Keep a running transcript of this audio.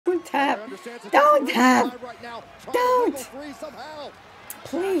Don't tap. Don't tap. Don't.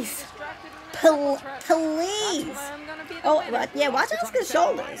 Please. Please. Oh, yeah, watch Asuka's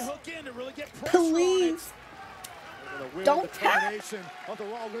shoulders. Please. Don't tap.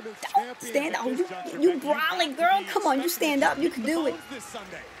 Don't stand up. You brawling girl. Come on, you stand up. You can do it.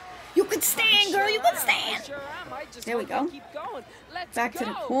 You can stand, girl. You can stand. There we go. Back to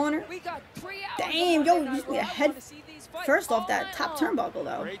the corner. Damn, yo, you need a head first off that top turnbuckle,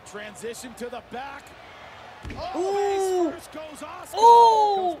 though. Great transition to the back. Ooh.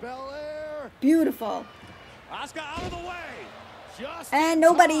 Ooh. Beautiful. Asuka out of the way. And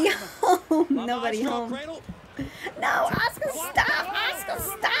nobody home. Nobody home. No, Asuka, stop. Asuka,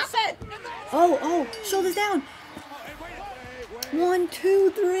 stop it. Oh, shoulders down. 1,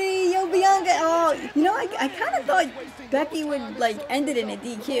 2, 3. Yo, Bianca. Oh, you know, I kind of thought Becky would, like, end it in a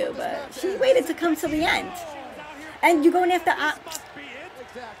DQ, but she waited to come to the end. And you're going after...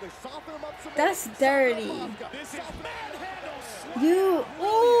 That's dirty. You...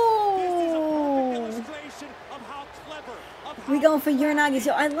 Ooh. We going for Uranagis.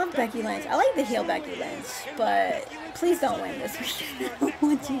 Yo, I love Becky Lynch. I like the heel Becky Lynch, but please don't win this weekend. I don't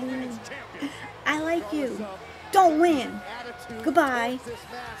want you to win. I like you. Don't win. Goodbye.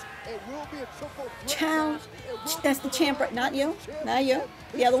 Challenge. That's the champ, right? Not you. Not you.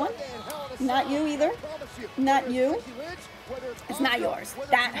 The other one. Not you either. Not you. It's not yours.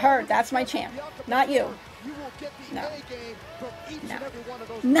 Her. That's my champ. Not you. No.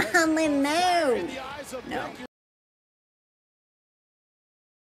 No. No. No. No.